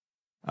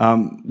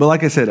But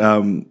like I said,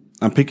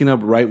 I'm picking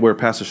up right where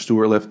Pastor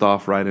Stewart left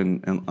off, right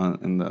in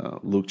the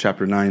Luke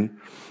chapter 9.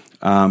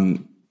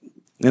 And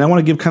I want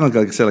to give kind of,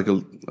 like I said,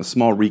 like a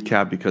small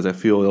recap because I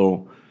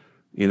feel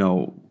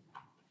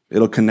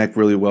it'll connect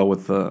really well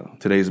with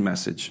today's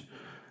message.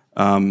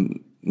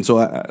 And so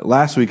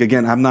last week,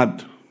 again, I'm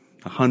not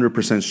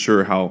 100%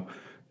 sure how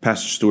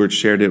Pastor Stewart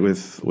shared it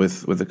with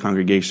the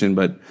congregation,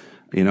 but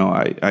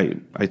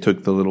I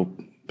took the little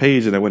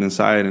page and I went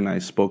inside and I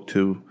spoke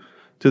to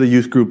the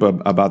youth group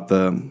about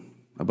the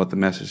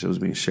message that was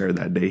being shared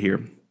that day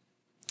here,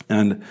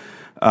 and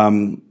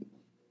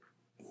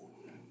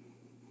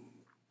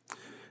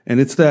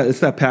it's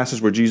that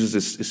passage where Jesus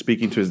is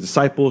speaking to his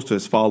disciples, to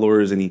his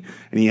followers, and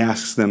he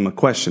asks them a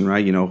question,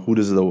 right? Who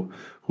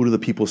do the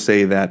people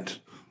say that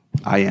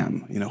I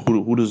am?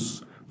 Who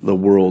does the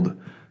world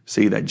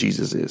say that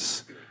Jesus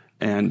is?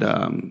 And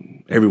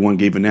everyone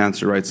gave an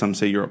answer, right? Some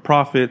say you're a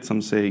prophet.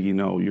 Some say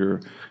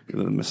you're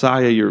the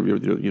Messiah.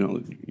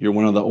 You're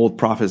one of the old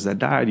prophets that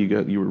died.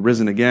 You were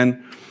risen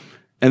again.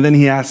 And then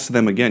he asks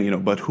them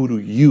again, but who do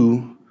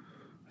you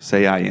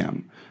say I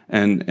am?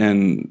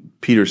 And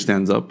Peter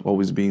stands up,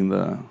 always being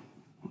the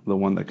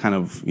one that kind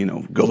of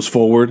goes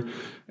forward,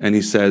 and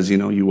he says,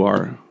 you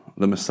are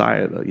the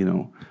Messiah,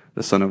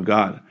 the Son of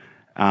God.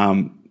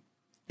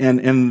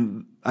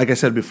 And like I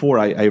said before,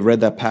 I read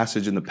that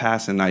passage in the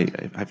past, and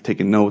I've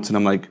taken notes, and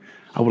I'm like,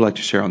 I would like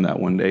to share on that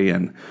one day.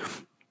 And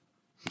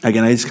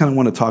again, I just kind of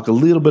want to talk a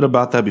little bit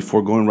about that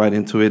before going right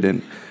into it.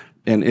 And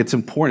it's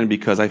important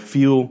because I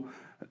feel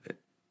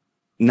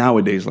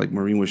nowadays, like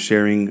Maureen was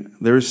sharing,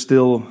 there is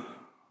still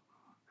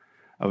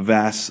a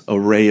vast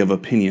array of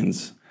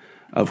opinions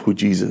of who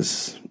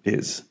Jesus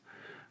is.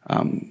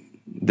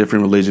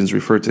 Different religions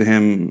refer to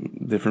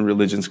him. Different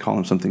religions call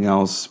him something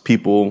else.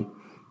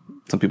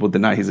 Some people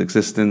deny his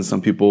existence.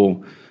 Some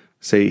people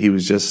say he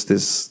was just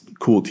this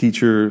cool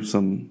teacher,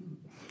 some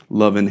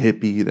loving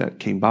hippie that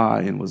came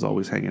by and was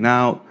always hanging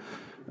out.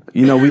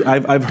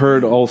 I've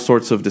heard all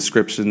sorts of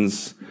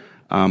descriptions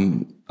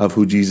of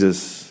who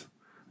Jesus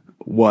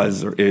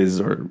was or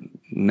is or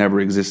never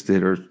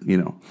existed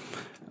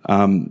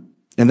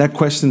and that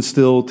question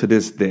still to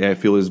this day I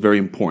feel is very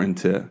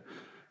important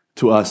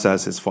to us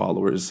as his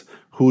followers.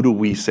 Who do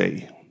we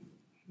say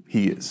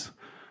he is?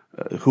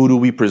 Who do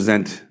we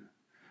present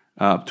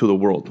to the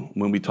world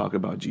when we talk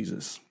about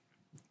Jesus?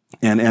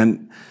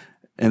 And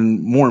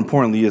more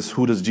importantly is,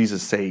 who does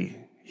Jesus say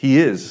he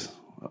is?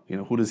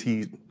 What does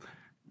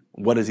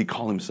he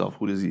call himself?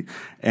 Who does he?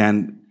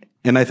 And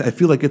I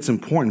feel like it's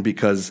important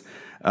because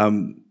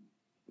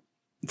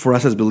for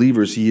us as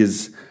believers, he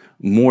is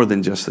more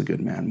than just a good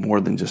man,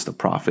 more than just a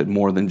prophet,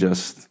 more than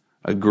just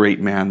a great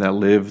man that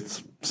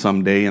lived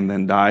someday and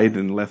then died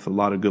and left a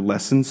lot of good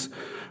lessons.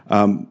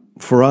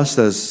 For us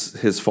as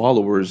his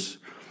followers,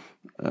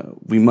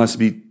 we must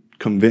be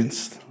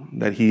convinced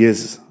that he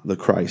is the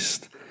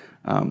Christ,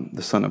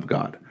 the Son of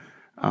God,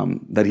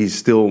 that he's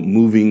still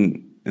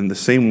moving in the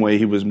same way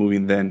he was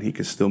moving then. He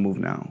can still move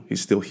now. He's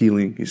still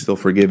healing. He's still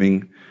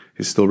forgiving.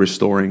 He's still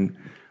restoring.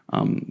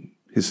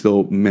 He's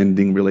still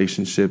mending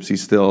relationships.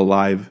 He's still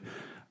alive,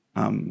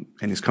 and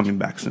he's coming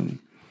back soon.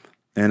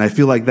 And I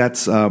feel like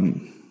that's a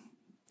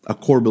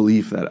core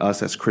belief that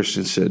us as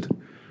Christians should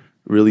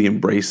really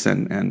embrace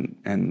and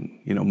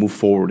move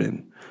forward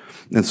in.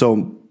 And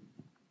so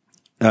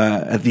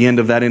at the end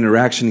of that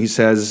interaction, he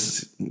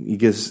says, he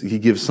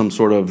gives some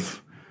sort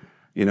of,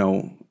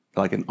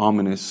 like an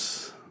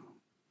ominous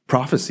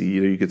prophecy,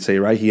 you could say,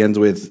 right? He ends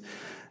with,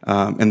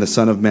 and the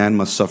Son of Man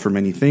must suffer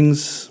many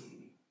things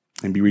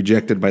and be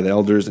rejected by the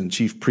elders and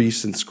chief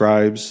priests and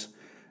scribes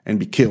and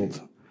be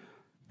killed.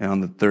 And on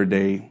the third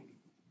day,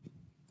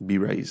 be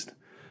raised.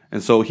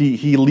 And so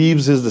he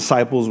leaves his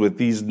disciples with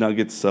these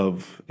nuggets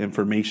of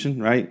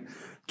information, right?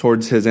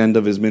 Towards his end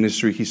of his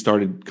ministry, he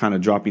started kind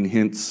of dropping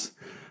hints.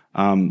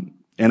 And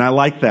I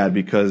like that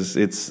because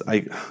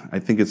I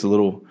think it's a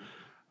little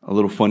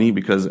funny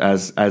because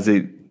as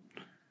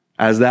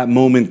that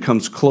moment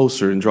comes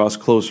closer and draws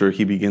closer,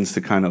 he begins to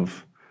kind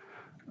of,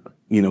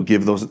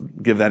 give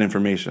that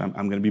information.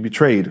 I'm going to be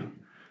betrayed.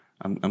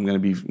 I'm going to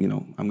be,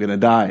 I'm going to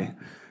die.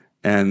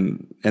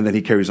 And then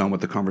he carries on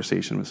with the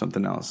conversation with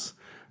something else.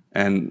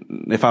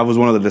 And if I was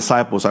one of the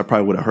disciples, I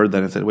probably would have heard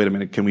that and said, wait a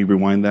minute, can we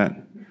rewind that?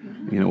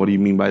 What do you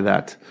mean by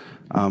that?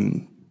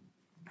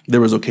 There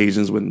was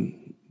occasions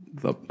when,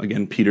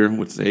 Peter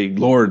would say,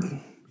 Lord,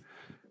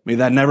 may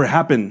that never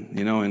happen,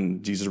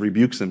 and Jesus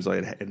rebukes him, so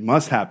it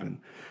must happen.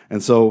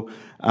 And so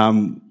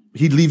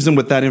he leaves him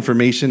with that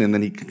information, and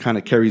then he kind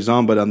of carries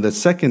on. But on the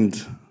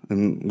second,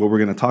 and what we're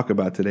going to talk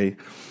about today,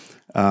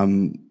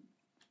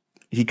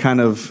 he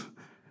kind of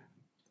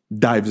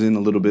dives in a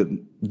little bit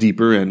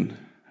deeper and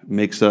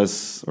makes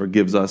us or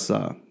gives us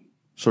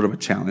sort of a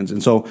challenge.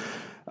 And so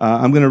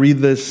I'm going to read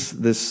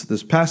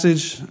this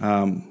passage.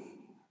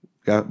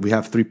 We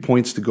have 3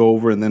 points to go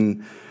over, and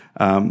then,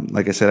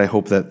 like I said, I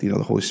hope that the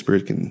Holy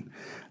Spirit can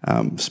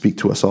speak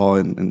to us all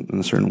in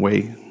a certain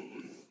way.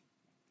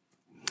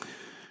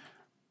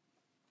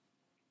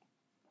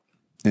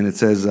 And it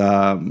says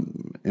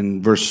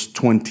in verse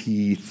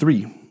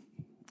 23,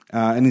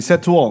 And he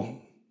said to all,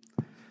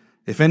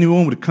 if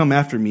anyone would come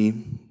after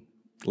me,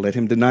 let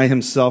him deny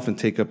himself and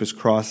take up his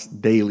cross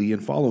daily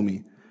and follow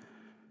me.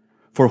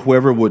 For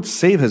whoever would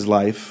save his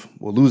life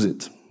will lose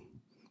it.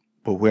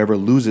 But whoever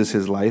loses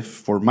his life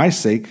for my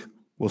sake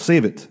will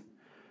save it.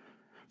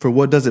 For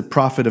what does it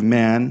profit a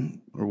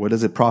man, or what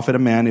does it profit a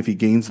man if he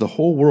gains the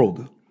whole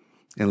world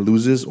and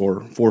loses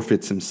or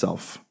forfeits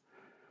himself?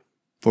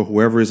 For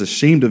whoever is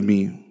ashamed of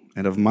me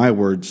and of my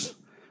words,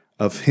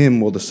 of him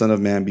will the Son of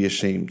Man be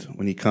ashamed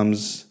when he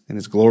comes in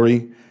his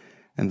glory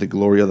and the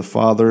glory of the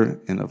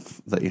Father and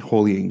of the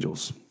holy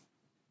angels.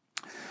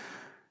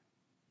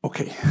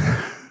 Okay.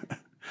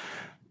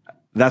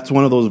 That's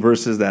one of those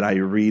verses that I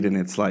read and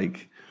it's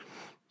like,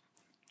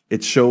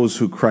 it shows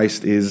who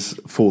Christ is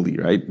fully,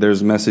 right?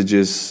 There's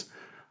messages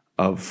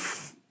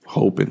of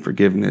hope and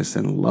forgiveness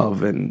and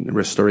love and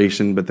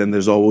restoration, but then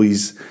there's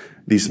always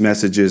these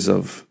messages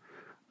of,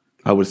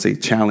 I would say,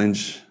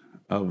 challenge,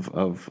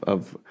 of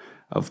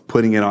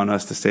putting it on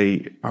us to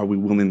say, are we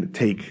willing to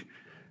take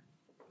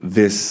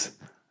this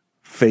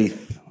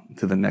faith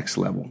to the next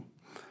level?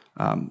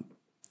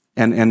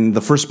 And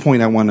the first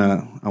point I want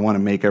to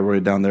make, I wrote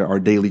it down there, our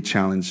daily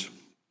challenge.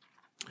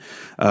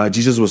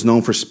 Jesus was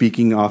known for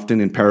speaking often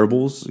in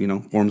parables,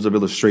 forms of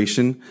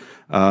illustration.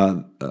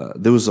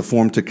 There was a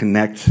form to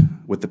connect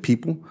with the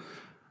people,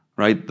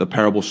 right? The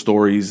parable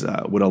stories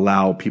would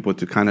allow people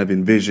to kind of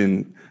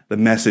envision the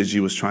message he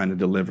was trying to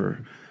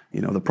deliver.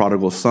 The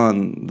prodigal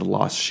son, the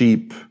lost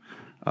sheep,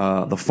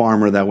 the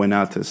farmer that went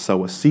out to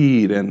sow a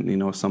seed,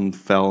 and, some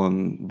fell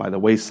by the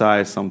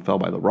wayside, some fell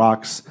by the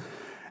rocks.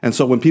 And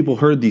so when people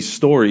heard these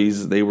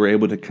stories, they were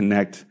able to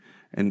connect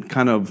and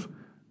kind of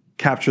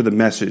capture the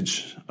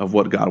message of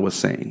what God was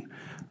saying.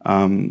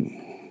 I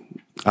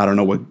don't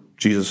know what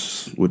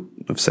Jesus would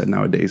have said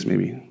nowadays.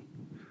 Maybe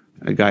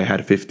a guy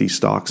had 50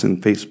 stocks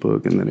in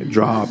Facebook and then it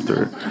dropped,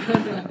 or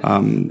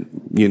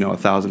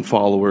 1,000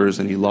 followers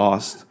and he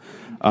lost.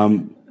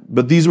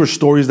 But these were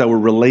stories that were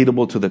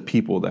relatable to the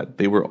people, that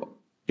they were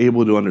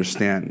able to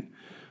understand.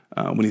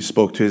 When he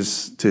spoke to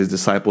his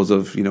disciples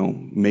of,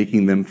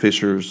 making them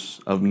fishers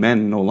of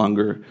men no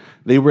longer,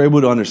 they were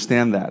able to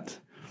understand that.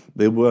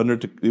 They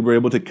were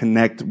able to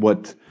connect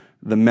what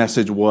the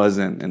message was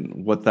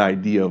and what the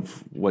idea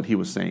of what he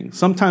was saying.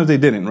 Sometimes they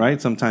didn't,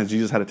 right? Sometimes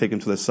Jesus had to take him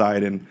to the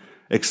side and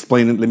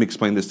explain it. Let me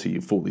explain this to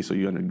you fully so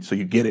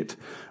you get it.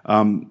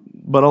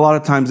 But a lot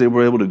of times they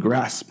were able to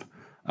grasp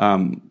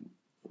the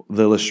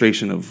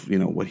illustration of,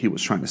 what he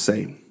was trying to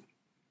say.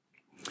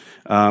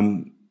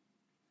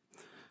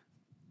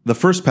 The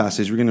first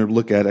passage we're going to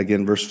look at,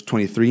 again, verse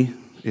 23.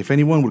 If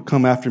anyone would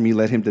come after me,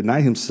 let him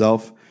deny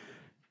himself,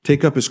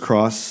 take up his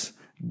cross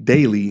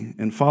daily,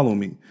 and follow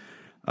me.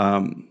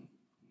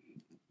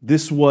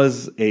 This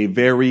was a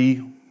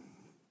very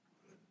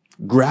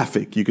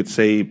graphic, you could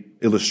say,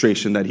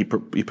 illustration that he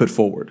put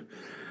forward.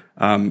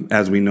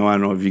 As we know, I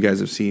don't know if you guys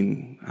have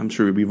seen, I'm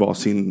sure we've all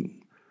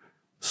seen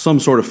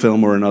some sort of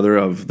film or another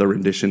of the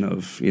rendition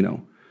of,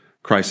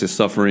 Christ's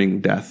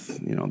suffering, death.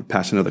 The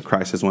Passion of the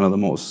Christ is one of the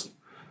most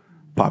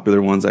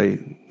popular ones. I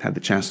had the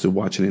chance to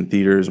watch it in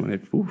theaters when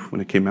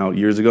it came out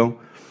years ago.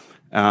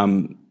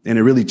 And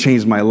it really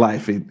changed my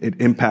life. It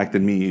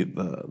impacted me,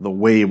 the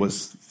way it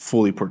was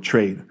fully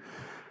portrayed.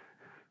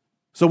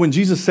 So when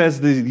Jesus says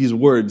these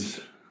words,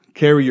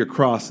 carry your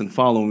cross and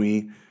follow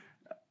me,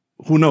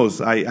 who knows?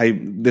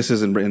 This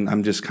isn't written.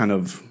 I'm just kind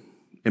of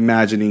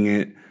imagining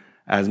it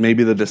as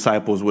maybe the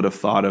disciples would have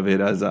thought of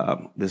it as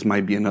this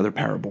might be another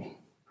parable.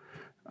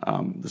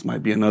 This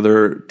might be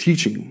another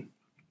teaching.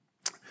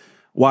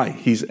 Why?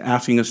 He's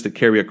asking us to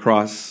carry a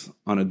cross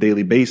on a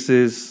daily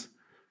basis.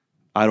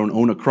 I don't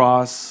own a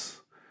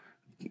cross.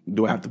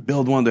 Do I have to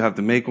build one? Do I have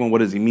to make one? What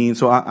does he mean?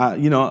 So,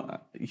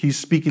 he's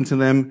speaking to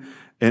them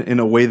in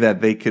a way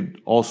that they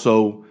could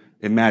also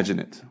imagine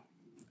it.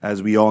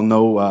 As we all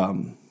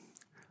know,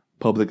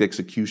 public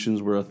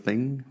executions were a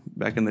thing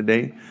back in the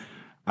day.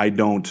 I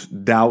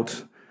don't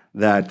doubt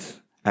that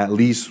at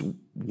least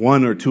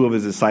one or two of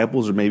his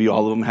disciples, or maybe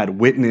all of them, had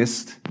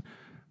witnessed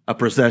a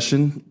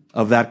procession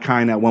of that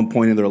kind at one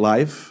point in their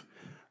life.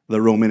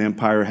 The Roman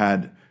Empire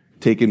had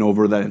taken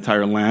over that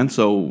entire land.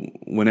 So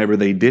whenever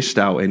they dished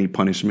out any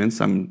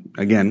punishments, I'm,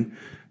 again,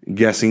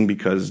 guessing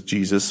because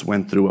Jesus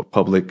went through a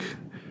public,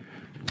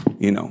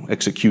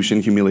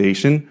 execution,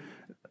 humiliation,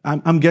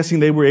 I'm guessing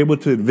they were able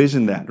to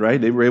envision that, right?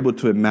 They were able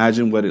to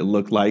imagine what it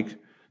looked like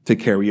to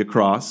carry a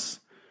cross,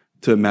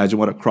 to imagine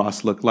what a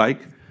cross looked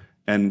like.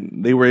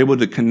 And they were able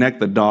to connect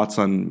the dots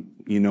on,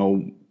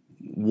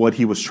 what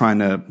he was trying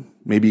to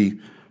maybe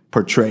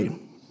portray.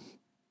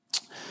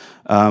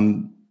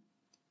 The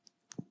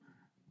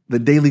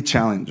daily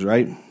challenge,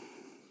 right?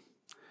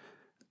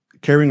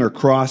 Carrying our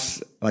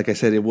cross, like I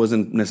said, it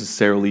wasn't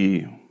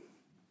necessarily,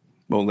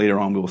 later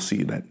on we'll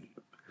see that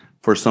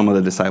for some of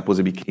the disciples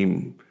it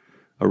became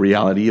a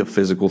reality, a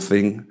physical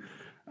thing.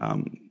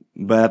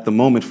 But at the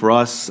moment for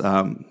us,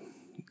 I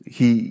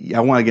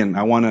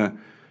want to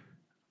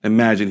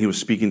imagine he was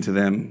speaking to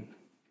them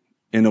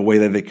in a way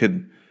that they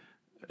could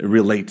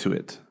relate to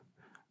it,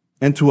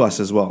 and to us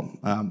as well.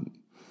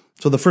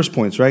 So the first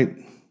points, right?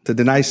 to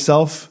deny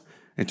self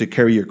and to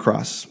carry your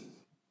cross.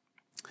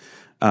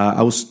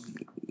 I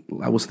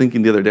was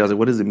thinking the other day, I was like,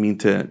 what does it mean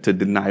to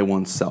deny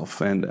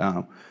oneself? And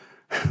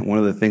one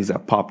of the things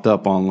that popped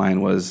up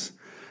online was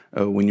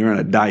when you're on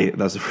a diet,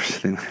 that's the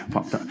first thing that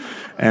popped up.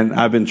 And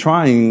I've been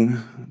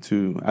trying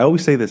I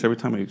always say this every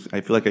time I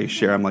feel like I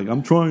share, I'm like,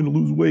 I'm trying to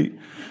lose weight.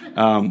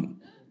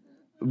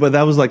 But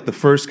that was like the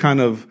first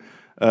kind of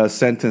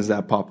sentence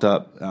that popped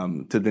up.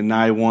 To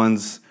deny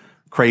one's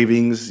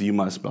cravings, you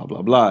must blah,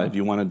 blah, blah. If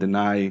you want to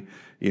deny,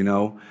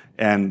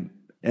 and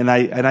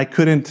I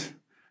couldn't,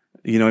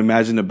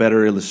 imagine a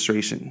better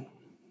illustration.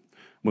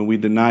 When we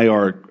deny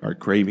our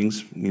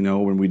cravings,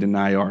 when we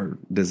deny our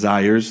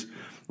desires,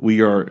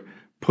 we are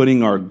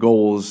putting our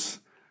goals,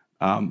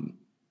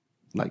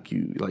 like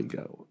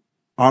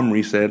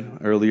Omri said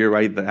earlier,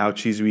 right? The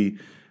ouchies,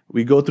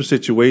 we go through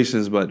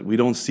situations, but we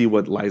don't see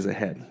what lies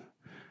ahead.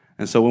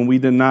 And so when we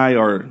deny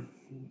our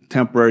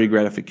temporary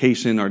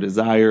gratification, our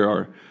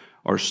desire,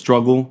 our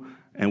struggle,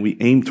 and we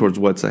aim towards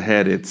what's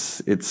ahead,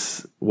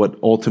 it's what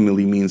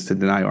ultimately means to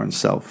deny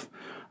ourselves.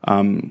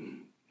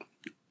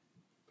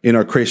 In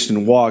our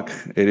Christian walk,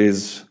 it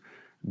is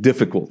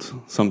difficult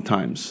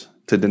sometimes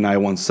to deny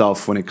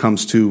oneself when it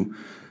comes to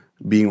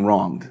being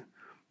wronged.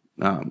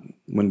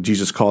 When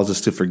Jesus calls us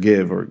to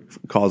forgive or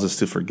calls us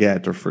to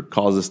forget or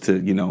calls us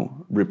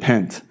to,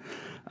 repent,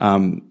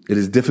 it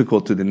is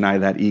difficult to deny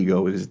that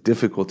ego. It is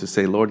difficult to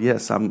say, Lord,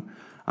 yes, I'm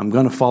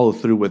going to follow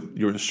through with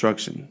your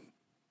instruction.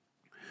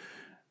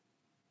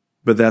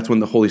 But that's when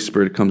the Holy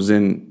Spirit comes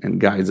in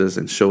and guides us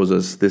and shows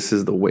us this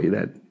is the way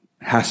that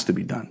has to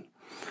be done.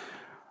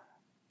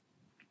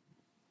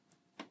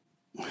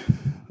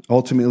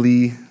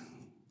 Ultimately,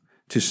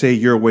 to say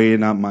your way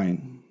and not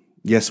mine.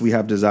 Yes, we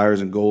have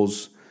desires and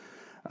goals,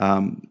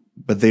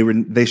 but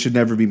they should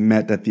never be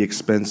met at the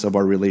expense of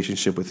our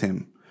relationship with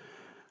Him.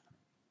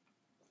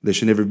 They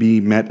should never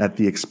be met at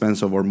the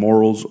expense of our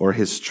morals or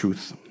His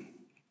truth.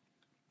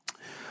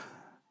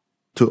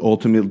 To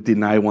ultimately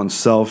deny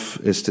oneself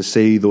is to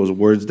say those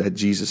words that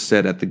Jesus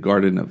said at the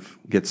Garden of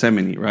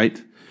Gethsemane,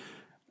 right?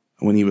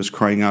 When He was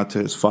crying out to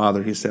His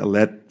Father, He said,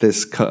 let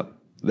this cup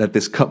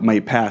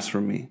might pass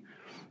from me.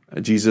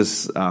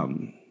 Jesus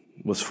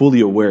was fully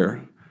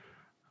aware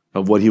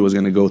of what He was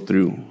going to go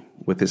through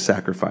with His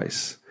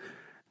sacrifice.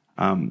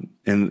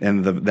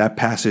 That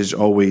passage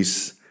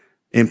always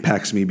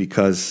impacts me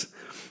because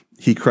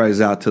He cries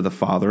out to the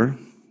Father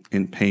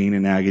in pain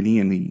and agony,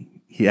 and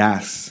he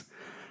asks,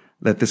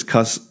 let this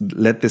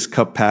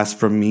cup pass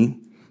from me,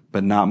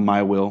 but not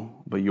my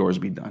will, but yours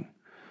be done.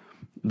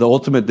 The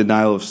ultimate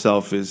denial of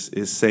self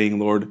is saying,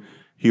 Lord,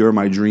 here are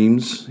my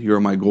dreams, here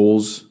are my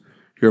goals,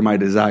 here are my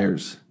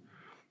desires.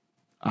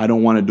 I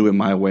don't want to do it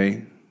my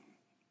way.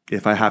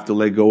 If I have to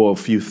let go of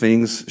a few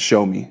things,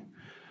 show me.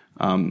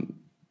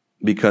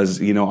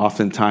 Because,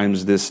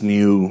 oftentimes this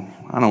new,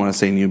 I don't want to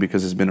say new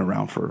because it's been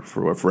around for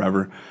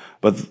forever,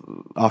 but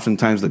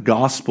oftentimes the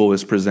gospel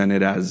is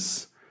presented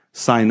as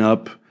sign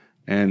up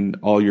and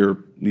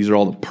these are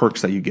all the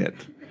perks that you get.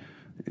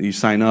 You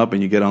sign up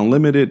and you get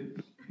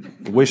unlimited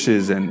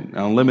wishes and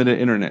unlimited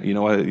internet. You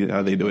know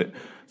how they do it.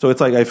 So it's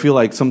like, I feel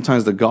like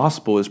sometimes the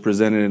gospel is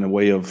presented in a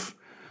way of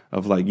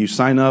like you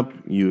sign up,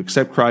 you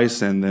accept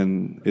Christ, and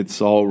then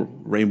it's all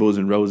rainbows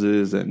and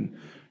roses, and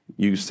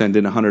you send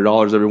in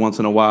 $100 every once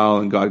in a while,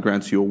 and God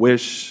grants you a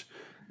wish,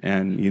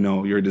 and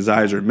your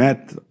desires are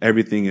met,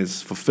 everything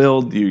is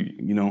fulfilled.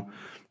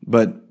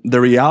 But the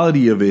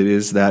reality of it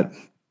is that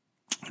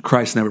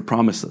Christ never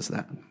promised us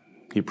that.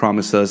 He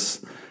promised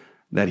us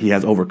that He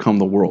has overcome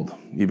the world,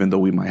 even though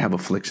we might have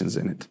afflictions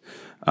in it,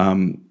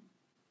 and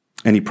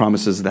He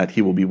promises that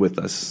He will be with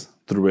us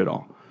through it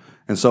all.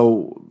 And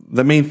so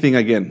the main thing,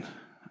 again,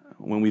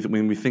 when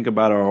we think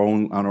about our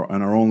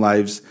own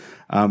lives,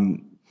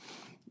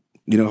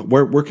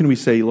 where can we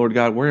say, Lord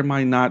God, where am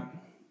I not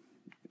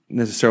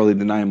necessarily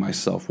denying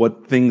myself?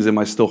 What things am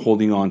I still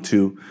holding on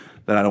to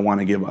that I don't want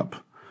to give up?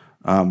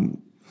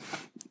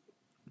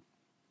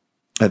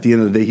 At the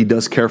end of the day, He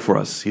does care for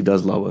us. He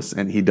does love us,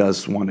 and He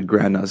does want to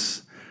grant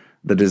us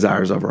the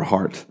desires of our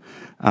heart.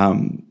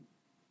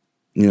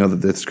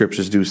 The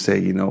scriptures do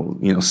say,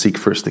 seek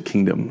first the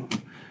kingdom,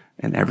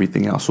 and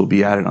everything else will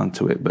be added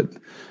onto it. But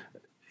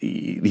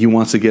He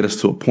wants to get us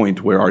to a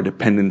point where our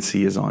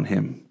dependency is on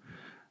Him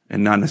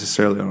and not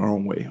necessarily on our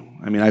own way.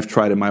 I mean, I've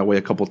tried it my way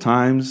a couple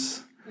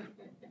times.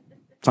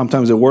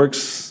 Sometimes it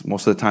works.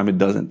 Most of the time it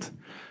doesn't.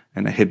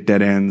 And I hit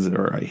dead ends,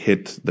 or I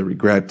hit the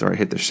regret, or I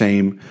hit the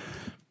shame.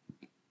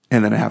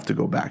 And then I have to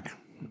go back.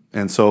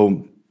 And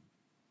so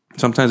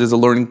sometimes it's a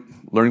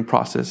learning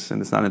process.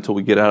 And it's not until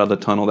we get out of the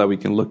tunnel that we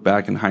can look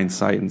back in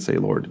hindsight and say,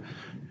 Lord,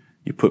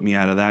 you put me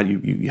out of that.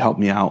 You helped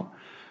me out.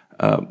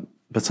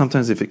 But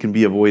sometimes if it can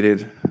be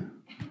avoided,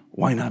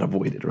 why not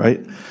avoid it,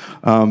 right?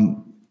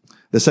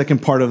 The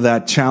second part of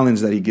that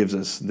challenge that He gives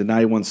us,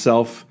 deny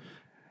oneself,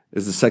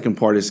 is the second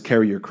part is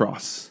carry your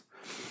cross.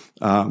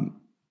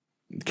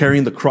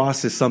 Carrying the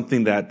cross is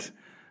something that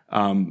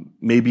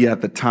maybe at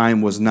the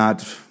time was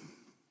not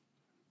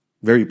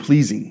very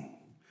pleasing.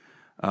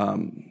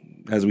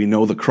 As we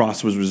know, the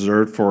cross was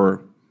reserved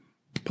for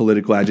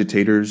political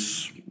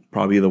agitators,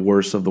 probably the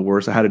worst of the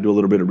worst. I had to do a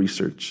little bit of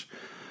research.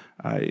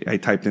 I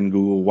typed in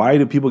Google, why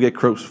do people get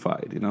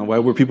crucified? Why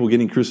were people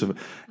getting crucified?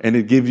 And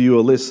it gives you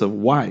a list of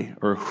why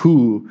or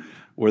who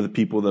were the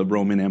people of the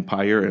Roman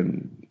Empire.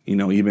 And,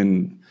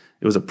 even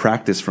it was a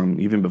practice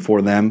from even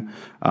before them,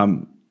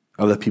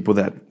 of the people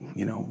that,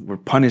 were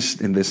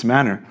punished in this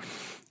manner.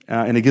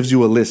 And it gives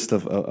you a list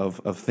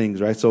of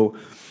things, right? So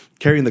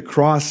carrying the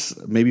cross,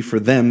 maybe for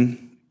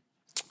them,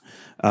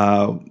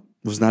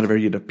 was not a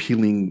very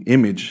appealing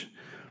image,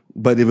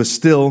 but it was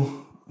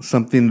still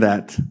something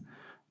that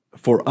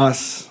for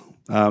us,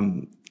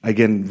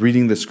 again,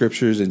 reading the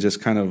scriptures and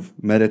just kind of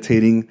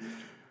meditating,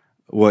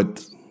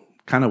 what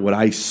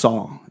I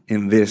saw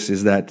in this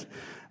is that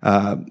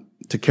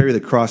to carry the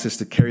cross is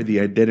to carry the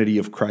identity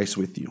of Christ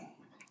with you.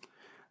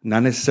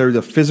 Not necessarily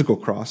the physical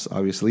cross,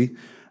 obviously,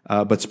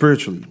 but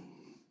spiritually.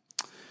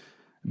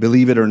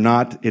 Believe it or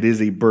not, it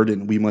is a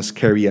burden we must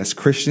carry as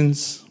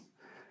Christians.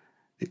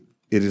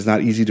 It is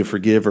not easy to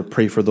forgive or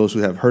pray for those who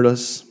have hurt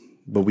us,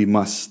 but we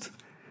must.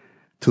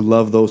 To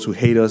love those who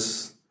hate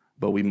us,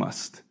 but we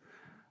must.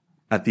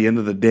 At the end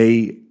of the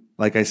day,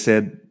 like I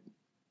said,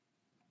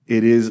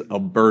 it is a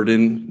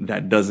burden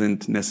that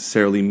doesn't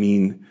necessarily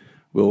mean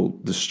will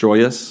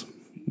destroy us,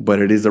 but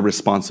it is a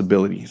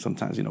responsibility.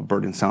 Sometimes,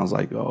 burden sounds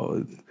like,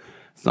 oh,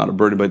 it's not a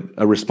burden, but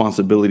a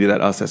responsibility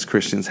that us as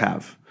Christians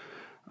have.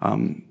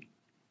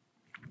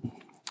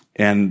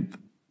 And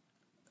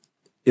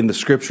in the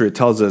scripture, it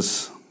tells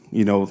us,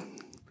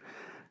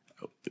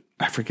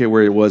 I forget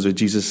where it was, where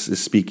Jesus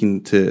is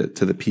speaking to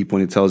the people,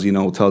 and he tells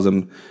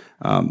them,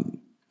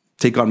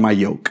 take on my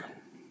yoke.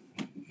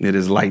 It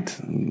is light.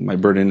 My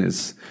burden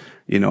is,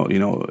 and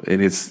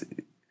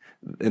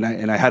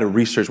I had to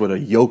research what a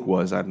yoke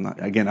was. I'm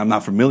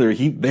not familiar.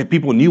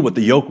 People knew what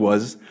the yoke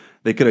was.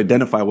 They could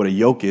identify what a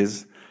yoke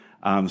is.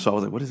 So I was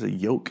like, what is a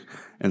yoke?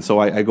 And so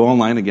I go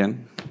online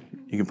again.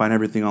 You can find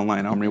everything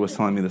online. Omri was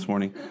telling me this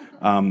morning.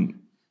 And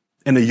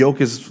the yoke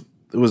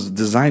was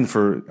designed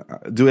for,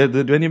 do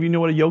any of you know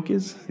what a yoke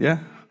is? Yeah?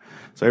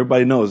 So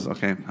everybody knows.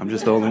 Okay, I'm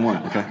just the only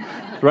one. Okay.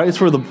 Right? It's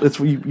for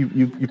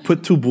you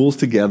put two bulls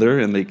together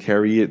and they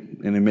carry it,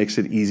 and it makes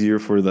it easier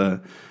for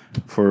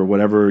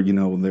whatever,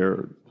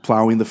 they're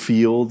plowing the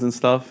fields and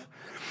stuff.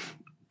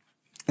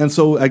 And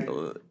so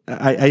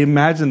I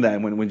imagine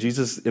that when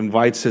Jesus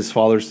invites his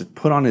followers to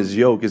put on his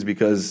yoke is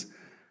because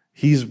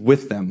he's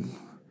with them.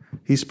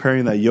 He's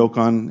carrying that yoke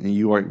on, and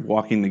you are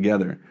walking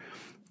together.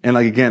 And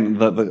again,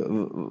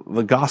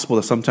 the gospel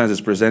that sometimes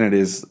is presented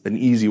is an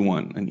easy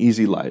one, an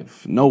easy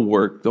life. No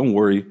work, don't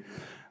worry.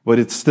 But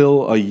it's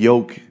still a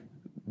yoke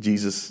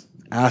Jesus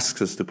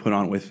asks us to put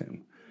on with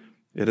him.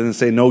 It doesn't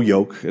say no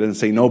yoke. It doesn't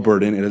say no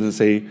burden. It doesn't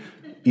say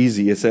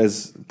easy. It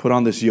says put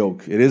on this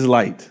yoke. It is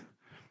light,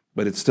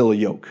 but it's still a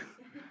yoke.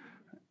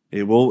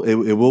 It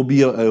will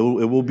be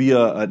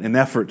an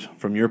effort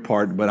from your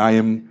part, but I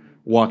am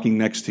walking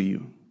next to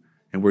you,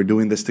 and we're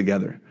doing this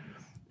together.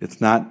 It's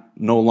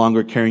no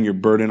longer carrying your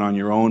burden on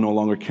your own, no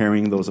longer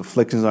carrying those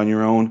afflictions on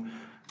your own,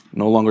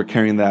 no longer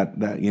carrying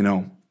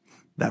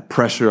that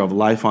pressure of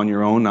life on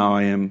your own. Now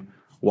I am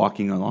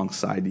walking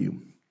alongside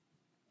you.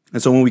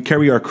 And so when we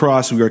carry our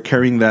cross, we are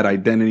carrying that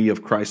identity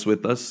of Christ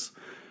with us.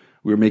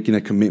 We're making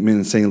a commitment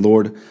and saying,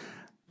 Lord,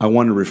 I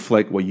want to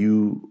reflect what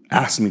you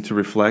asked me to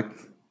reflect.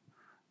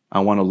 I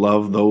want to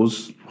love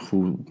those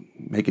who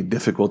make it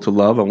difficult to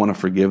love. I want to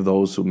forgive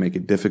those who make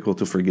it difficult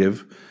to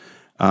forgive.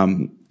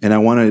 And I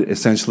want to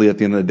essentially, at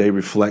the end of the day,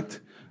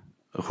 reflect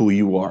who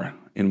you are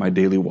in my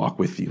daily walk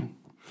with you.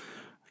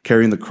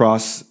 Carrying the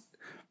cross,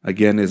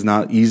 again, is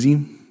not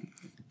easy,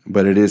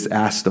 but it is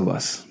asked of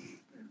us.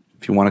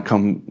 If you want to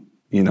come,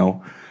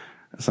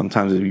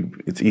 sometimes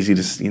it's easy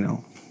to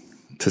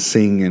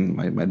sing. And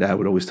my dad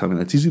would always tell me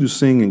that it's easy to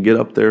sing and get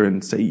up there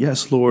and say,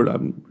 yes, Lord,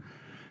 I'm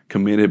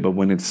committed. But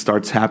when it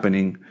starts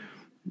happening,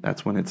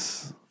 that's when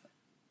it's,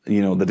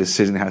 the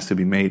decision has to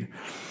be made.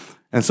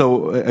 And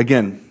so,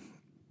 again,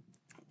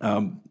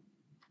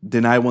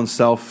 deny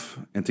oneself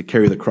and to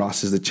carry the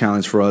cross is the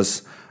challenge for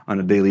us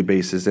on a daily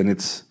basis. And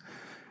it's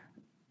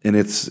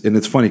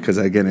funny because,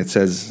 again, it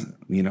says,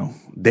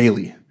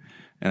 daily.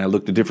 And I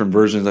looked at different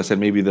versions. I said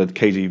maybe the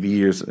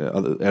KJV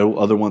or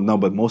other one. No,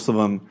 but most of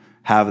them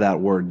have that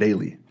word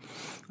daily.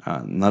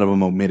 None of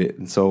them omit it.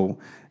 And so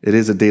it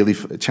is a daily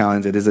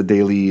challenge. It is a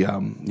daily,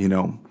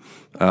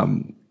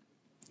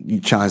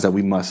 challenge that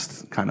we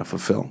must kind of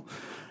fulfill.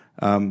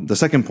 The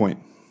second point,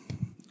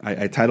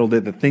 I titled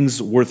it, The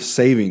Things Worth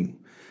Saving.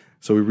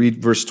 So we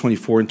read verse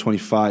 24 and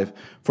 25.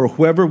 For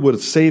whoever would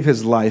save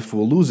his life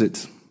will lose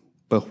it,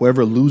 but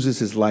whoever loses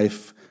his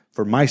life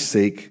for my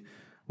sake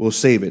will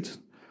save it.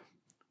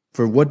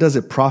 For what does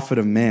it profit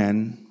a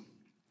man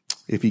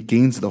if he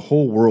gains the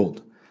whole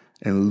world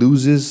and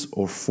loses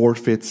or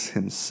forfeits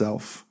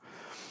himself?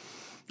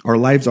 Our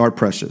lives are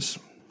precious,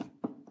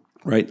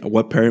 right?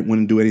 What parent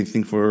wouldn't do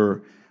anything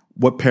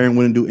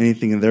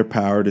in their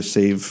power to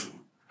save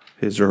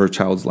his or her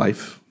child's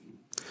life?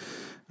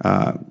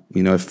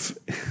 If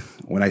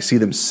when I see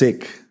them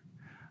sick,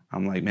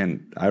 I'm like,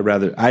 man, I'd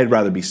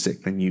rather be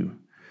sick than you.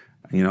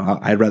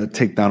 I'd rather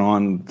take that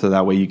on so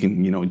that way you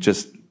can,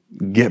 just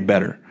get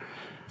better.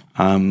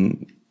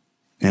 And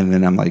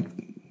then I'm like,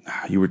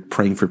 you were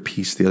praying for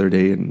peace the other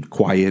day and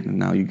quiet, and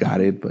now you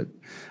got it, but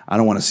I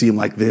don't want to see him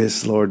like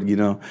this, Lord,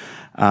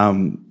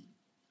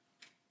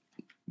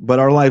 But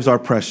our lives are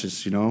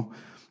precious,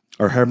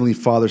 Our Heavenly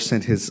Father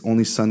sent His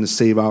only Son to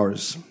save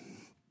ours.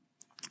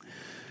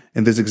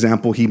 In this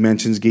example, He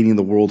mentions gaining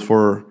the world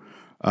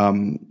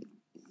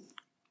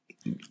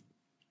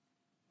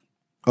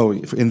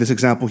in this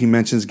example, He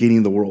mentions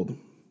gaining the world.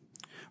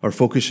 Our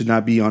focus should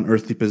not be on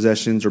earthly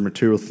possessions or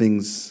material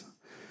things.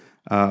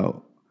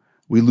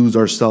 We lose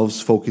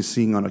ourselves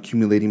focusing on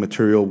accumulating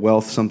material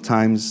wealth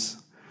sometimes.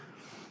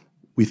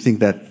 We think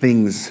that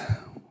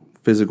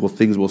physical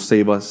things will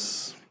save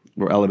us,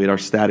 will elevate our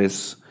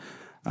status,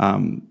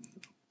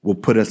 will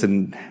put us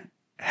in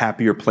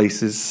happier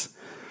places.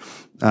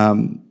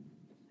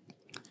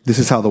 This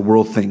is how the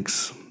world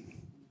thinks.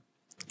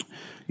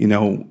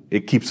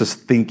 It keeps us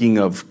thinking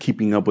of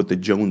keeping up with the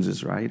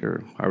Joneses, right?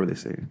 Or however they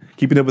say it.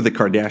 Keeping up with the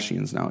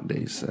Kardashians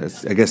nowadays.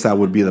 I guess that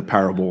would be the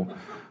parable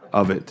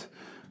of it.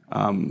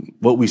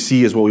 What we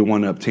see is what we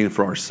want to obtain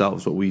for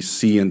ourselves. What we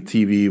see on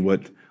TV,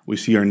 what we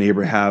see our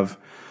neighbor have.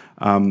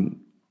 And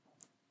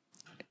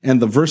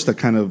the verse that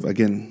kind of,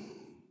 again,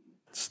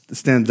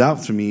 stands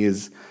out to me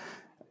is,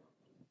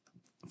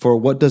 for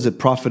what does it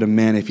profit a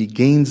man if he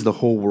gains the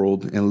whole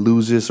world and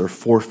loses or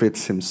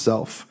forfeits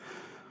himself?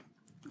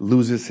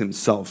 Loses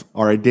himself.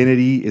 Our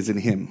identity is in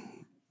Him.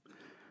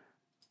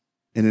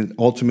 And it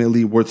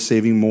ultimately worth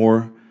saving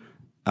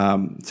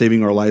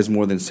our lives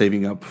more than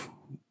saving up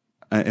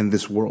in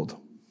this world.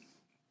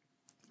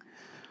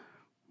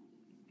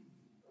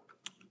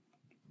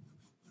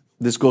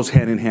 This goes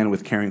hand in hand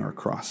with carrying our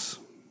cross.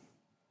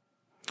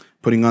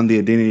 Putting on the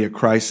identity of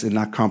Christ and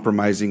not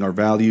compromising our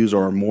values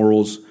or our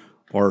morals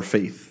or our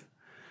faith.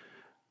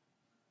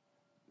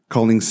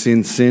 Calling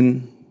sin,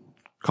 sin.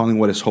 Calling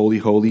what is holy,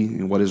 holy,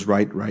 and what is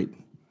right, right.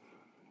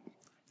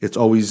 It's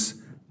always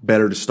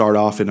better to start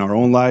off in our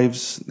own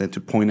lives than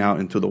to point out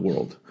into the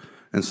world.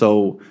 And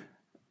so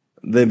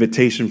the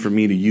invitation for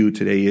me to you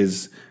today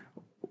is,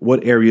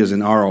 what areas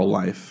in our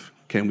life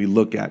can we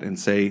look at and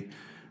say,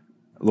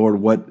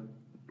 Lord,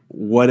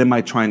 what am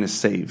I trying to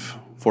save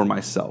for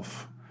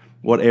myself?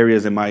 What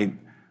areas am I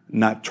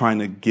not trying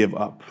to give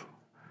up?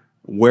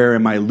 Where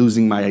am I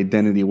losing my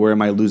identity? Where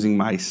am I losing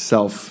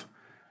myself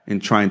in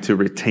trying to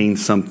retain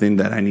something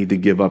that I need to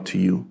give up to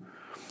you?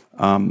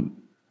 And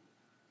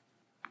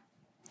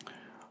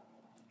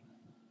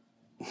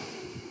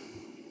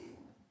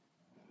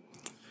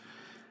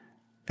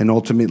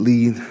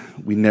ultimately,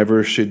 we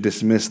never should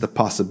dismiss the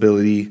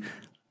possibility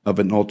of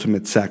an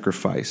ultimate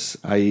sacrifice.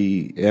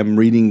 I am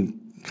reading,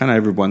 kind of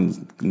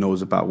everyone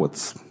knows about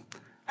what's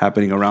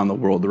happening around the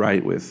world,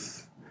 right,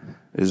 with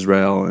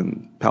Israel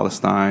and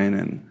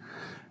Palestine,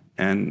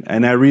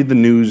 and I read the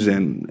news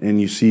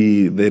and you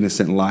see the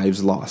innocent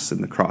lives lost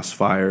in the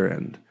crossfire,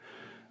 and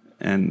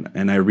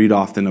I read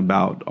often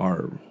about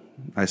our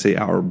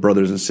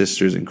brothers and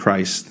sisters in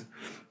Christ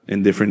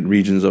in different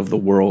regions of the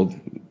world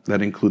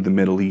that include the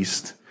Middle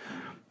East.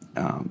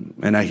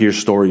 And I hear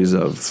stories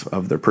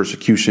of their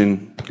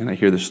persecution, and I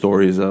hear the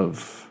stories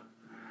of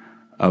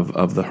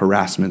the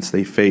harassments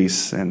they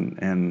face,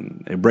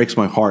 and it breaks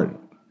my heart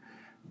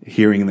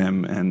hearing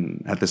them,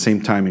 and at the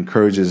same time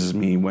encourages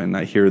me when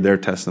I hear their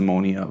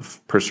testimony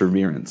of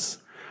perseverance.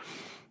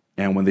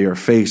 And when they are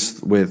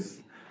faced with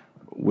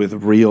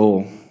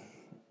real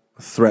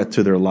threat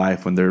to their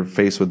life, when they're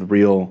faced with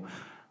real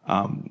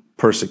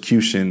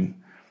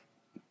persecution,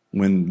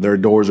 when their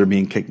doors are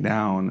being kicked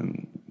down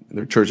and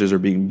their churches are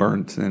being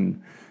burnt,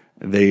 and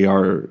they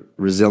are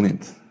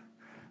resilient,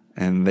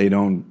 and they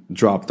don't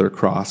drop their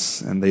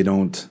cross, and they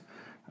don't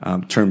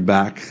turn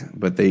back,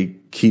 but they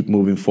keep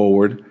moving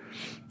forward,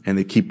 and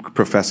they keep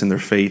professing their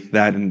faith.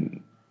 That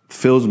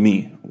fills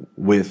me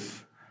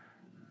with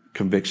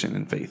conviction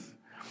and faith.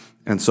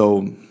 And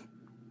so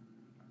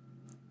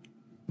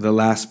the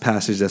last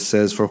passage that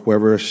says, for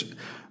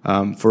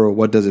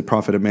what does it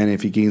profit a man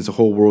if he gains the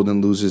whole world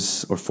and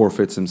loses or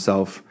forfeits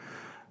himself,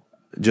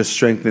 just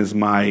strengthens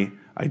my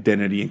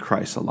identity in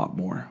Christ a lot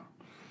more.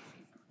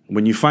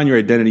 When you find your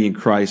identity in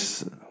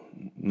Christ,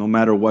 no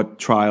matter what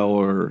trial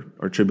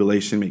or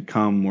tribulation may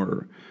come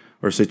or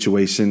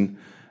situation,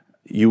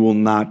 you will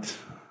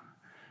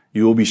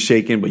be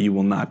shaken, but you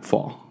will not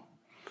fall.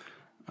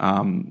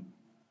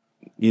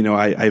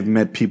 I've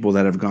met people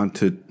that have gone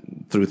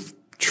through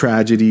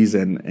tragedies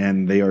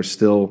and they are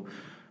still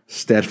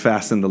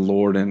steadfast in the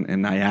Lord.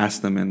 And I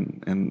ask them,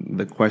 and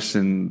the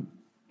question,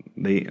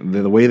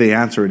 the way they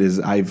answer it is,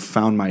 I've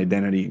found my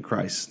identity in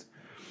Christ.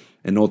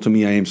 And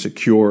ultimately, I am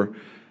secure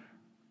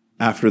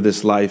after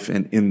this life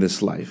and in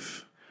this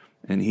life.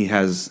 And He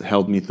has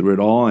held me through it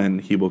all,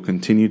 and He will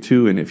continue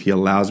to. And if He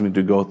allows me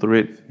to go through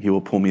it, He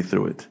will pull me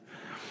through it.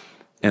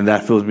 And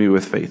that fills me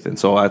with faith. And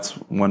so that's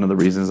one of the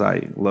reasons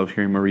I love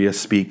hearing Maria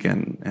speak,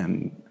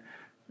 and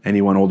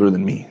anyone older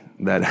than me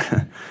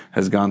that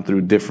has gone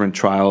through different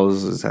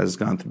trials, has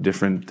gone through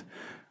different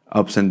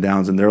ups and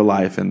downs in their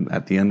life. And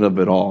at the end of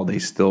it all, they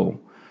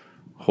still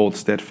hold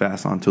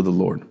steadfast onto the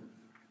Lord.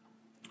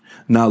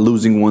 Not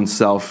losing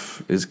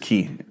oneself is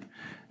key.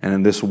 And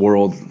in this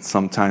world,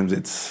 sometimes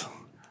it's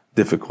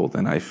difficult.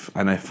 And I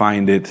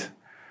find it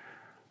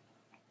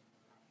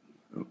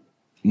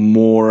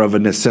more of a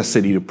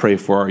necessity to pray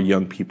for our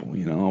young people,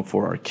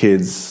 for our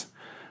kids,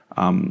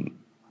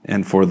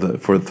 and for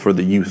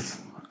the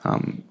youth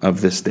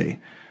of this day.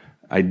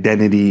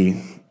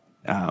 Identity,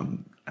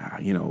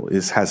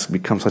 has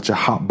become such a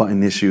hot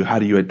button issue. How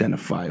do you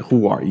identify?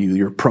 Who are you?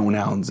 Your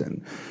pronouns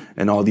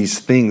and all these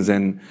things,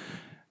 and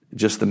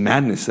just the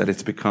madness that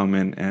it's become,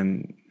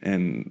 and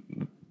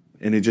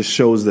it just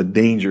shows the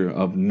danger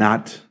of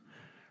not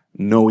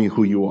knowing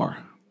who you are,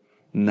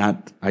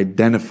 not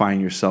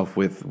identifying yourself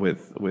with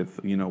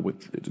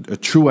a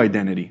true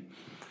identity.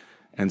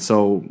 And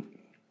so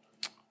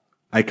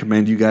I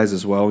commend you guys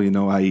as well.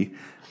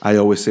 I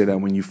always say that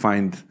when you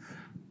find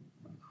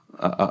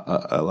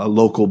a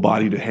local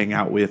body to hang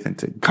out with and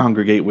to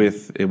congregate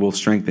with, it will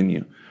strengthen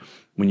you.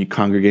 When you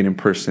congregate in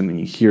person and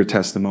you hear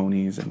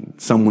testimonies and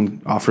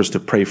someone offers to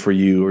pray for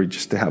you or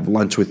just to have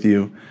lunch with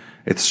you,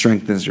 it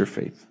strengthens your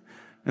faith.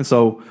 And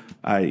so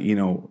I,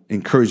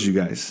 encourage you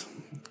guys,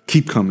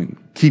 keep coming,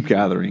 keep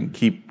gathering,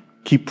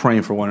 keep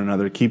praying for one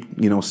another, keep,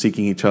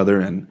 seeking each other,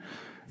 and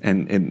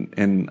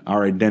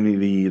our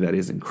identity that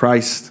is in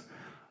Christ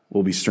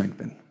will be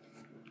strengthened.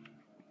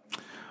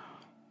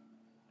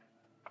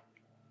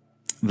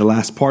 The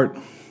last part,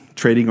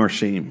 trading our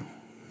shame.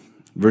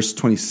 Verse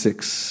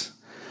 26.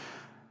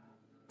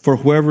 For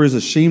whoever is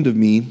ashamed of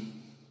me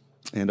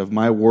and of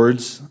my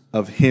words,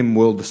 of him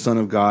will the Son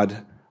of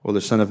God or the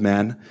Son of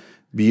Man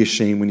be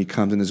ashamed when he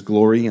comes in his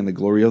glory and the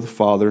glory of the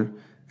Father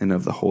and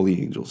of the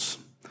holy angels.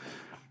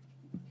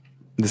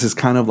 This is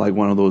kind of like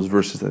one of those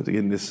verses that,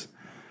 again, this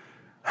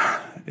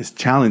is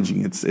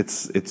challenging.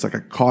 It's like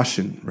a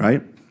caution,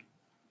 right?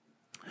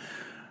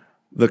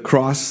 The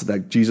cross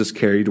that Jesus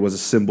carried was a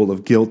symbol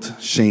of guilt,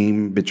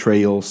 shame,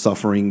 betrayal,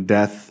 suffering,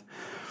 death.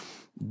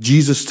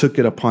 Jesus took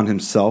it upon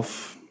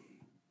himself.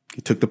 He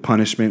took the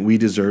punishment we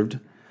deserved.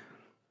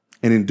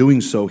 And in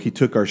doing so, he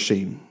took our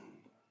shame.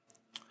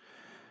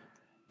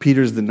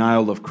 Peter's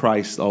denial of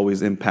Christ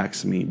always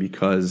impacts me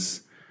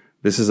because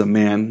this is a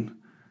man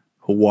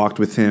who walked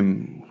with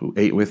him, who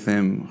ate with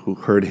him, who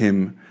heard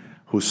him,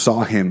 who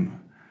saw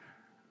him.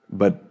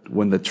 But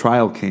when the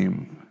trial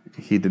came,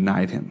 he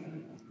denied him.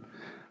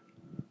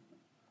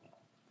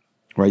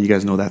 Right, you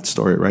guys know that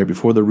story, right?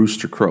 Before the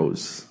rooster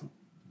crows,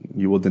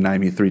 you will deny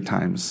me 3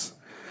 times.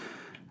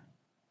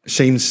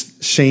 Shame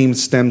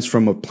stems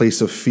from a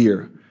place of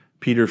fear.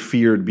 Peter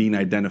feared being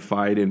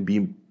identified and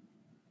being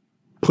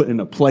put in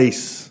a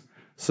place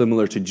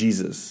similar to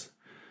Jesus.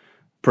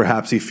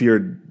 Perhaps he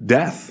feared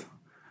death.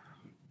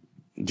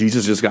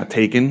 Jesus just got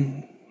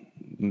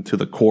taken to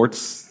the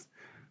courts.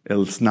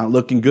 It's not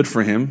looking good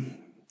for him.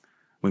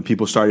 When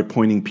people started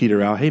pointing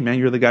Peter out, hey man,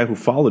 you're the guy who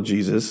followed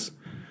Jesus.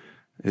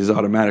 His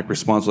automatic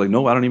response was like,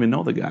 no, I don't even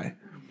know the guy.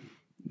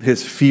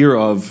 His fear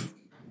of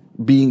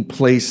being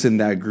placed in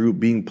that group,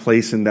 being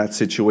placed in that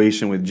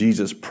situation with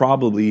Jesus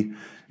probably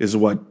is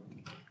what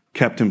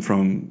kept him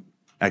from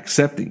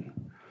accepting.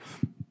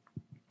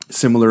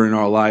 Similar in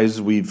our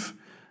lives, we've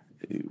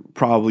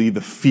probably the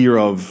fear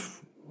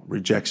of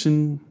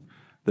rejection,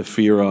 the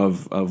fear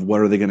of what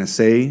are they going to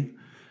say.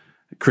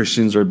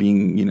 Christians are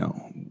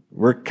being,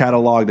 we're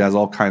cataloged as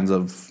all kinds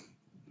of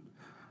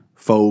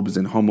phobes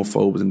and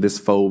homophobes and this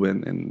phobe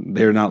and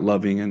they're not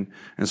loving. And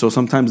so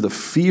sometimes the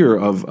fear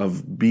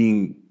of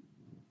being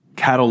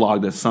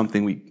cataloged as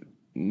something we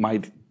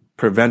might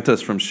prevent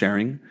us from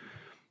sharing,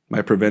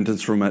 might prevent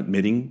us from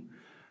admitting.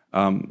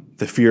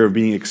 The fear of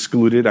being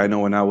excluded. I know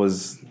when I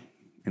was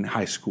in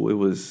high school,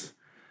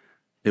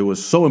 it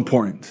was so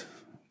important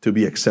to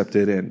be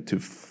accepted and to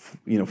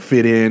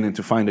fit in and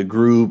to find a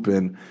group.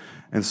 And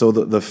so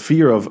the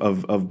fear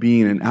of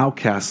being an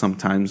outcast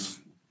sometimes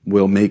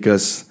will make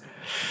us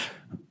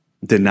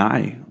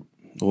deny,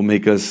 will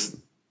make us,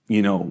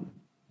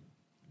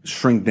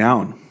 shrink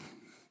down.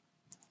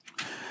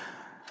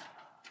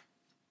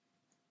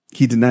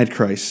 He denied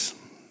Christ.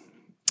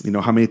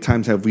 How many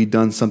times have we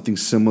done something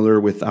similar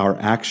with our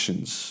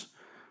actions?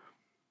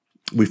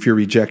 We fear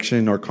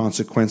rejection or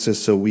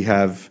consequences, so we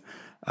have,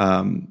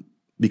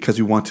 because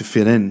we want to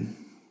fit in.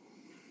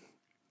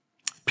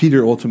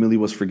 Peter ultimately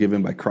was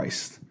forgiven by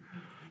Christ.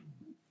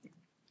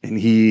 And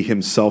he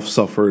himself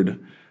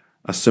suffered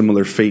a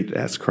similar fate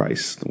as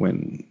Christ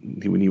when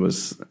he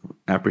was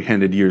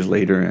apprehended years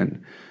later,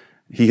 and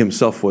he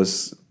himself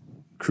was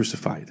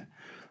crucified.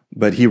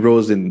 But he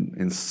rose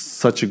in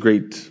such a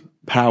great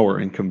power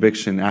and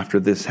conviction after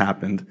this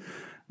happened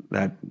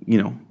that,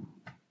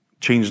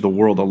 changed the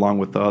world along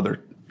with the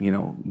other,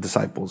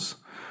 disciples.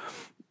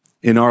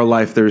 In our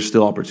life, there is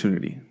still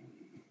opportunity.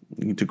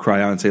 We need to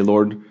cry out and say,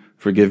 Lord,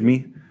 forgive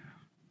me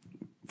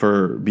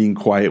for being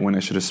quiet when I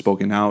should have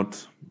spoken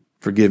out.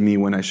 Forgive me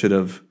when I should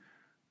have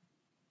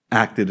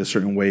acted a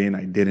certain way and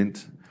I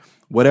didn't.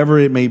 Whatever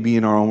it may be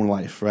in our own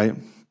life, right?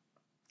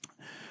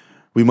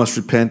 We must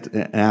repent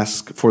and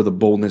ask for the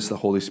boldness the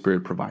Holy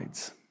Spirit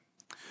provides.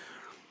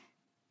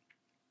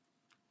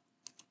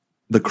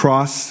 The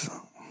cross,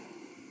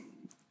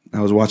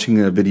 I was watching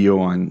a video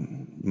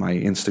on my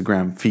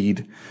Instagram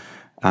feed,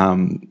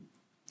 and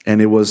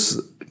it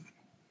was,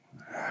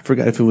 I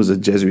forgot if it was a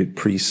Jesuit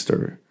priest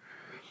or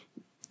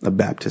a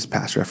Baptist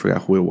pastor, I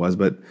forgot who it was,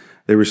 but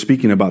they were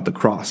speaking about the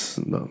cross,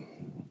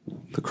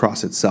 the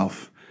cross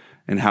itself,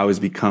 and how it's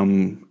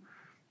become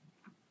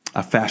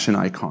a fashion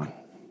icon.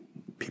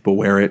 People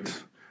wear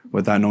it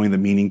without knowing the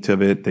meaning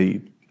to it.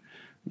 They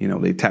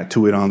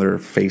tattoo it on their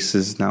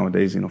faces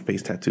nowadays,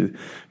 face tattoo.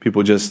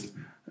 People just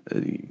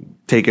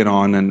take it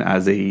on and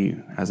as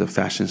a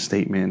fashion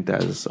statement,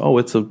 as, oh,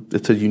 it's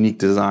a unique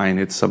design.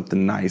 It's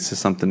something nice.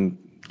 It's something,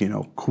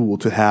 cool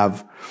to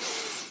have.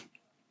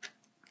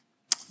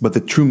 But the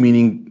true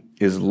meaning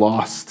is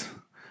lost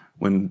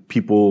when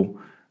people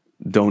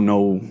don't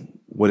know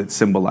what it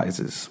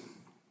symbolizes.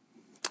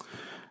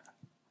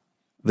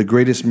 The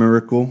greatest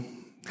miracle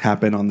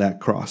happened on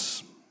that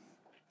cross.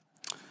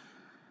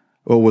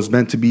 What was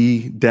meant to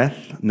be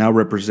death now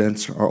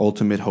represents our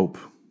ultimate hope.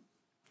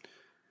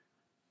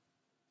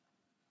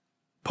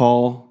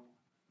 Paul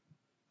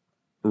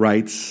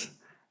writes,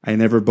 I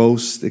never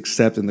boast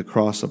except in the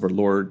cross of our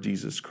Lord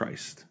Jesus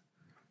Christ.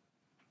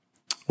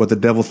 What the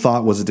devil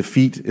thought was a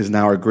defeat is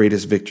now our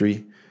greatest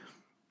victory.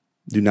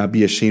 Do not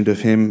be ashamed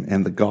of him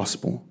and the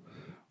gospel.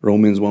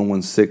 Romans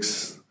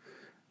 1:16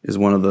 is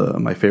one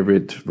of my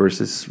favorite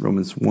verses.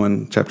 Romans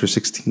 1, chapter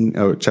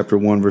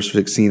 1, verse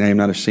 16. I am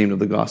not ashamed of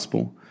the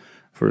gospel,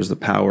 for it is the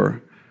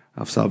power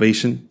of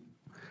salvation.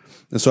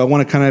 And so I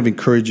want to kind of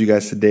encourage you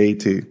guys today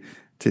to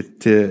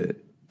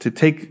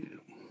take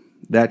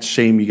that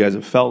shame you guys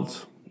have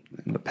felt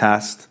in the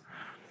past.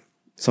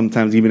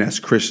 Sometimes even as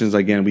Christians,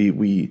 again,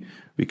 we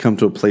come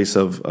to a place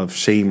of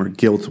shame or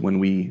guilt when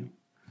we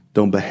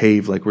don't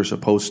behave like we're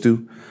supposed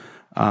to.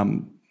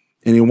 And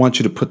I want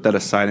you to put that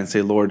aside and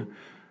say, Lord,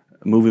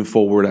 moving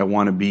forward, I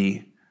want to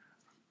be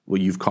what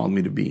you've called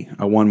me to be.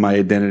 I want my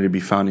identity to be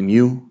found in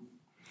you.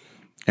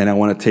 And I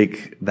want to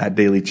take that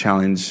daily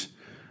challenge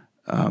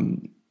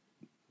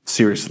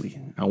seriously.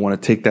 I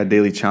want to take that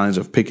daily challenge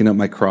of picking up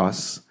my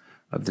cross,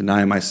 of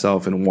denying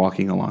myself and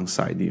walking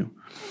alongside you.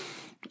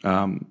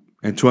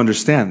 And to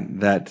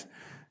understand that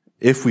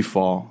if we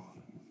fall,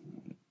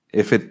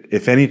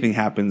 if anything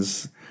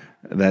happens,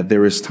 that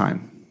there is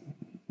time.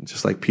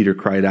 Just like Peter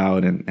cried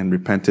out and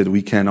repented,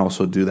 we can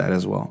also do that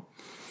as well.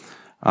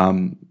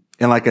 And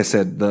like I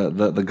said,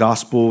 the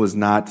gospel is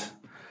not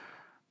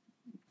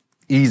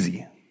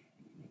easy.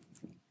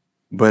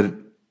 But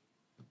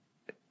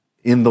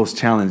in those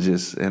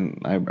challenges, and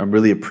I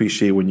really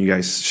appreciate when you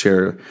guys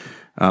share,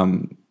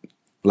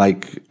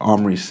 like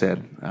Omri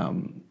said,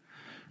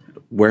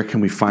 where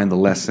can we find the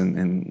lesson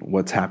in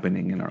what's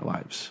happening in our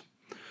lives?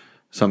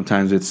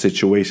 Sometimes it's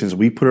situations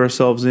we put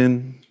ourselves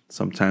in.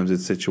 Sometimes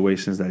it's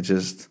situations that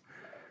just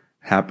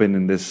happen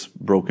in this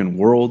broken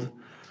world.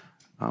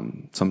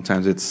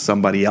 Sometimes it's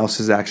somebody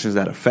else's actions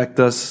that affect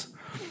us.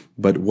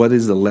 But what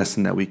is the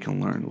lesson that we can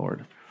learn,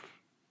 Lord?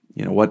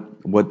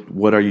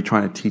 What are you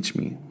trying to teach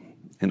me?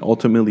 And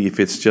ultimately, if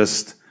it's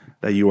just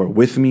that you are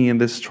with me in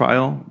this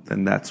trial,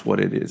 then that's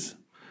what it is.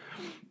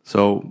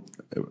 So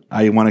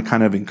I want to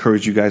kind of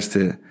encourage you guys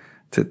to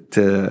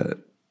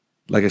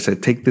like I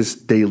said, take this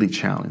daily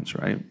challenge,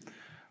 right?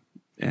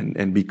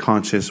 And be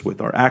conscious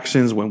with our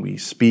actions when we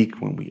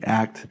speak, when we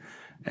act.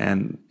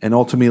 And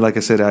ultimately, like I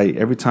said,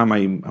 every time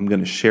I'm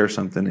going to share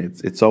something,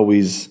 it's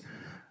always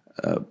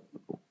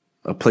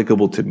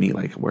applicable to me.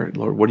 Like, Lord,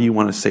 what do you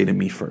want to say to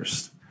me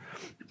first?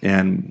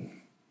 And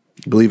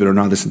believe it or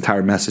not, this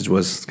entire message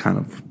was kind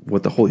of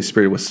what the Holy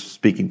Spirit was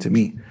speaking to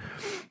me.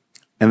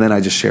 And then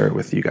I just share it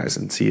with you guys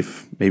and see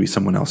if maybe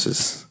someone else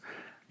is,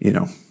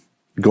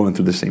 going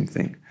through the same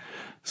thing.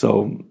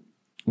 So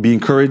be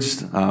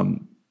encouraged.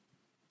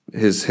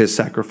 His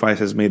sacrifice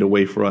has made a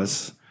way for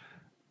us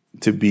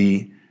to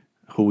be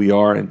who we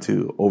are and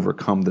to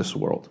overcome this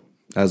world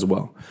as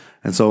well.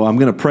 And so I'm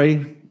going to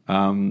pray.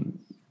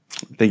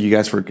 Thank you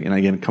guys for, and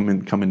again,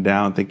 coming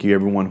down. Thank you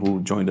everyone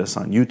who joined us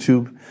on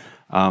YouTube.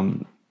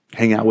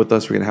 Hang out with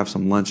us. We're going to have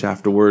some lunch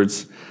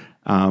afterwards.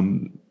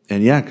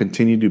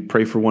 Continue to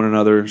pray for one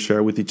another,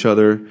 share with each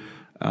other,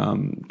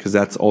 because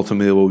that's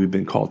ultimately what we've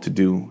been called to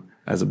do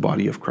as a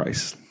body of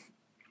Christ.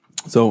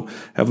 So,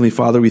 Heavenly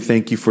Father, we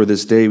thank you for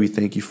this day. We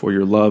thank you for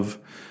your love.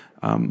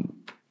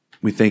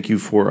 We thank you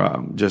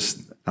for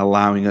just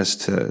allowing us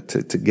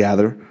to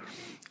gather.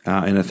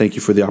 And I thank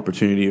you for the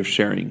opportunity of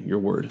sharing your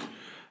word.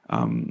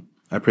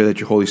 I pray that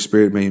your Holy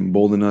Spirit may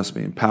embolden us,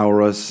 may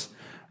empower us,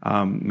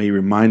 may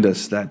remind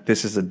us that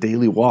this is a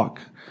daily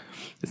walk.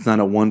 It's not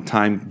a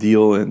one-time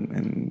deal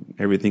and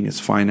everything is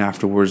fine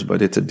afterwards,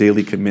 but it's a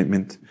daily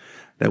commitment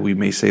that we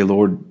may say,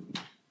 Lord,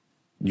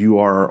 you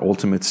are our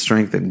ultimate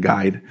strength and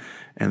guide,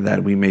 and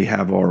that we may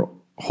have our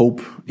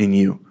hope in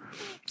you.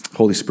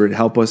 Holy Spirit,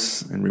 help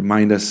us and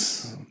remind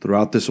us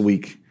throughout this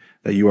week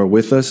that you are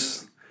with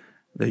us,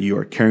 that you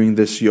are carrying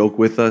this yoke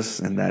with us,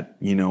 and that,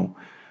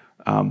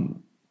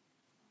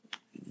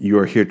 you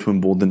are here to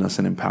embolden us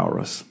and empower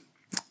us.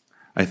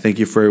 I thank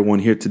you for everyone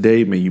here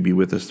today. May you be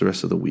with us the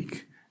rest of the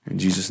week. In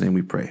Jesus' name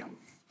we pray.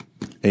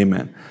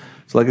 Amen.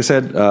 So like I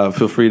said,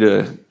 feel free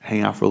to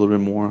hang out for a little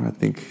bit more. I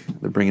think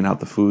they're bringing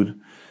out the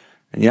food.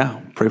 And yeah,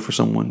 pray for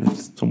someone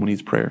if someone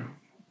needs prayer.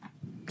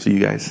 See you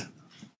guys.